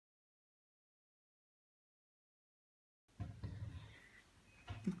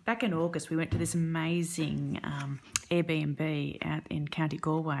Back in August, we went to this amazing Airbnb out in County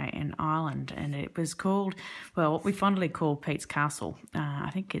Galway in Ireland, and it was called, well, what we fondly call Pete's Castle. I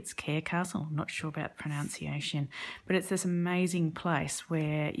think it's Caher Castle. I'm not sure about the pronunciation, but it's this amazing place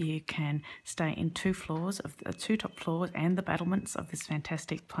where you can stay in two top floors and the battlements of this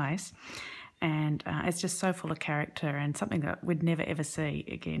fantastic place. And it's just so full of character and something that we'd never ever see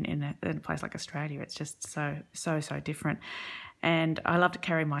again in a place like Australia. It's just so different. And I love to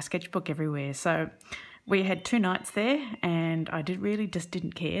carry my sketchbook everywhere. So we had 2 nights there, and I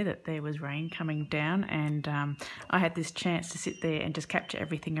didn't care that there was rain coming down, and I had this chance to sit there and just capture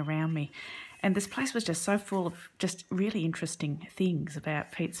everything around me. And this place was just so full of just really interesting things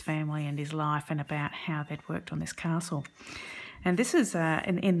about Pete's family and his life and about how they'd worked on this castle. And this is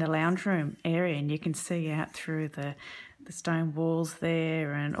in the lounge room area, and you can see out through the stone walls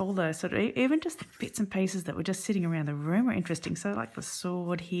there, and all those sort of, even just the bits and pieces that were just sitting around the room were interesting. So like the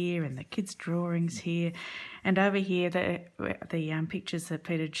sword here and the kids' drawings here, and over here the pictures that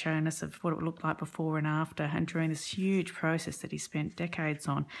Peter had shown us of what it looked like before and after, and during this huge process that he spent decades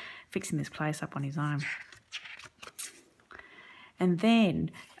on fixing this place up on his own. And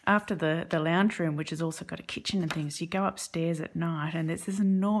then after the lounge room, which has also got a kitchen and things, you go upstairs at night, and there's this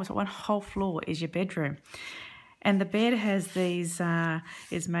enormous, one whole floor is your bedroom. And the bed has these,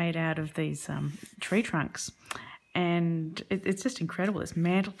 is made out of these tree trunks. And it's just incredible. There's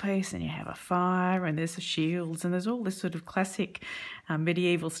mantelpiece, and you have a fire, and there's the shields, and there's all this sort of classic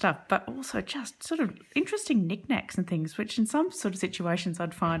medieval stuff, but also just sort of interesting knickknacks and things, which in some sort of situations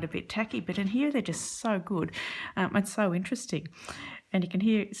I'd find a bit tacky, but in here they're just so good and so interesting. And you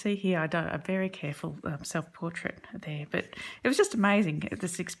can see here I done a very careful self-portrait there, but it was just amazing,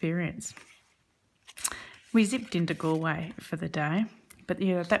 this experience. We zipped into Galway for the day, but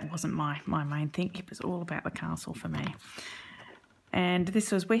yeah, that wasn't my main thing. It was all about the castle for me. And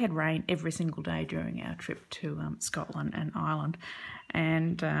we had rain every single day during our trip to Scotland and Ireland.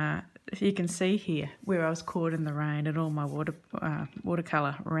 And you can see here where I was caught in the rain and all my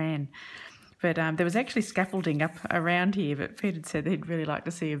watercolour ran. But there was actually scaffolding up around here, but Pete had said he'd really like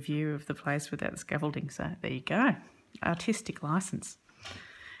to see a view of the place without the scaffolding. So there you go, artistic licence.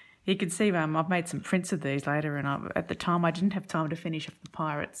 You can see I've made some prints of these later, and at the time I didn't have time to finish off the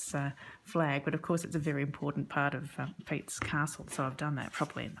pirate's flag, but of course it's a very important part of Pete's castle, so I've done that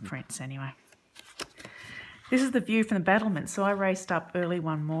properly in the prints anyway. This is the view from the battlements, so I raced up early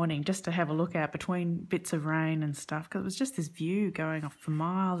one morning just to have a look out between bits of rain and stuff, because it was just this view going off for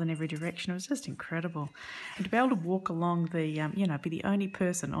miles in every direction. It was just incredible. And to be able to walk along the, be the only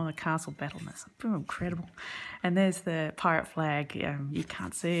person on the castle battlements, incredible. And there's the pirate flag. You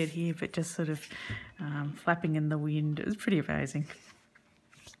can't see it here, but just sort of flapping in the wind. It was pretty amazing.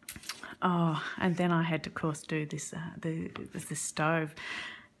 Oh, and then I had to, of course, do this, this stove.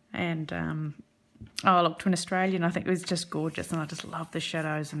 And oh, look, to an Australian, I think it was just gorgeous, and I just love the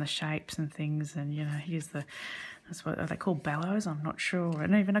shadows and the shapes and things. And here's that's what they call bellows, I'm not sure,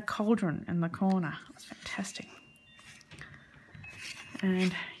 and even a cauldron in the corner. It was fantastic.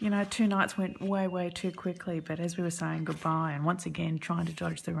 And 2 nights went way too quickly, but as we were saying goodbye and once again trying to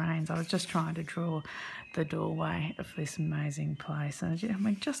dodge the rains, I was just trying to draw the doorway of this amazing place. And I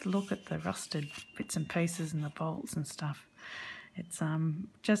mean, just look at the rusted bits and pieces and the bolts and stuff. It's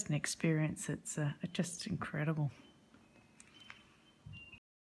just an experience. It's just incredible.